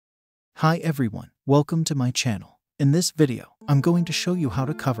Hi everyone, welcome to my channel. In this video, I'm going to show you how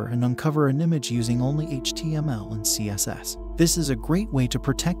to cover and uncover an image using only HTML and CSS. This is a great way to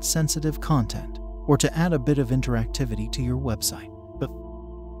protect sensitive content or to add a bit of interactivity to your website. But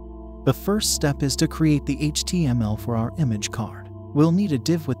the first step is to create the HTML for our image card. We'll need a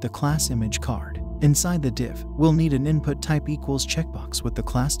div with the class image card. Inside the div, we'll need an input type equals checkbox with the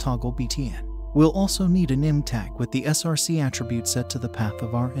class toggle btn. We'll also need an im tag with the src attribute set to the path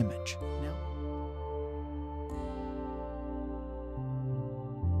of our image.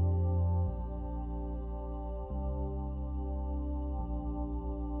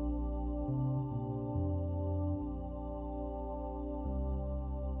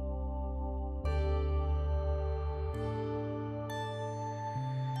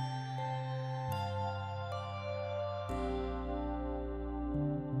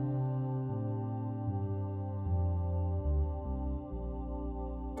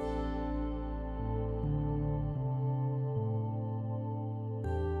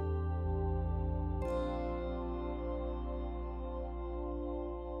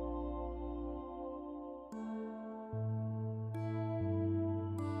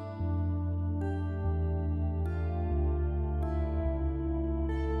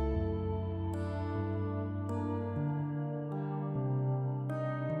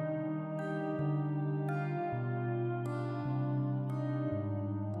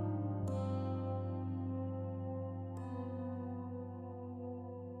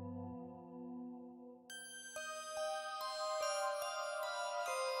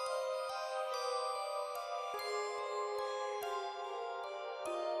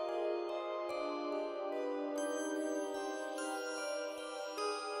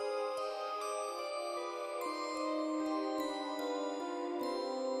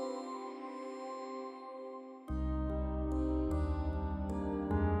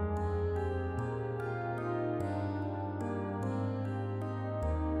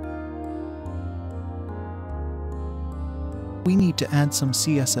 We need to add some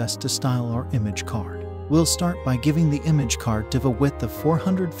CSS to style our image card. We'll start by giving the image card div a width of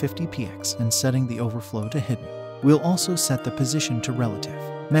 450 px and setting the overflow to hidden. We'll also set the position to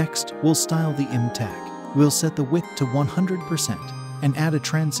relative. Next, we'll style the im tag. We'll set the width to 100% and add a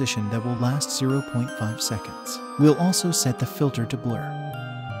transition that will last 0.5 seconds. We'll also set the filter to blur.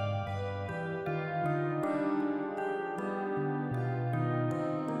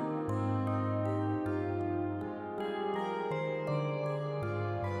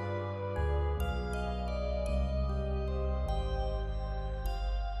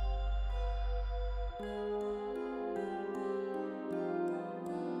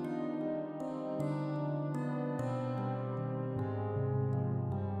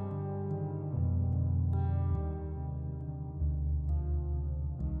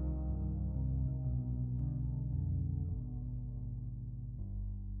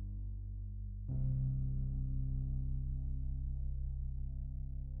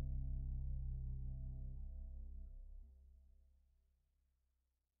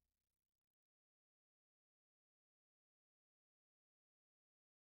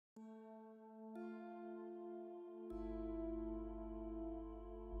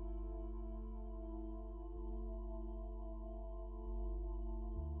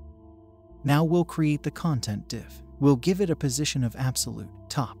 Now we'll create the content div. We'll give it a position of absolute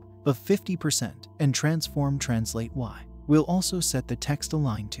top of 50% and transform translate y. We'll also set the text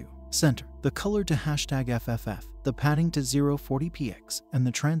align to center, the color to #FFF, the padding to 0.40 px, and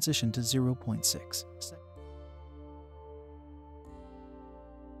the transition to 0.6.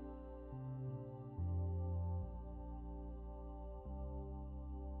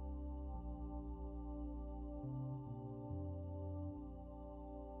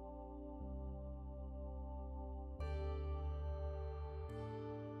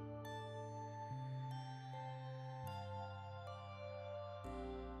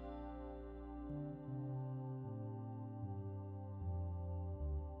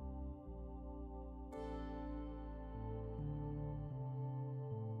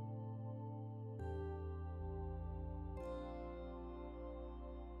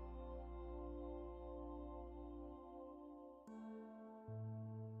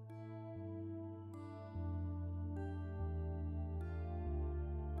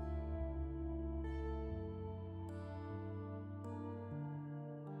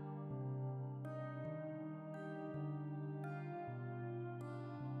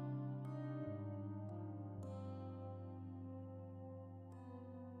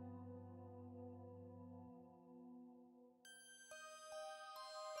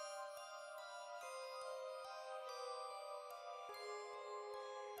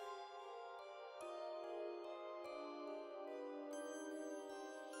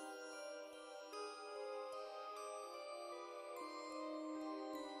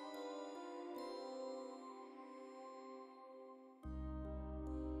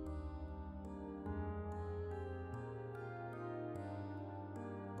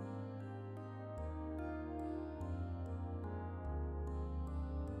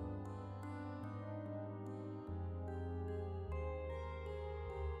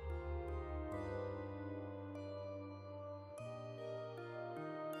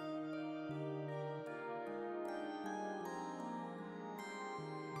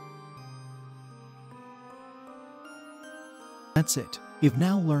 That's it. You've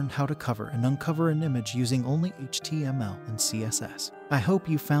now learned how to cover and uncover an image using only HTML and CSS. I hope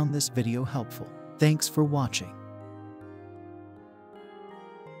you found this video helpful. Thanks for watching.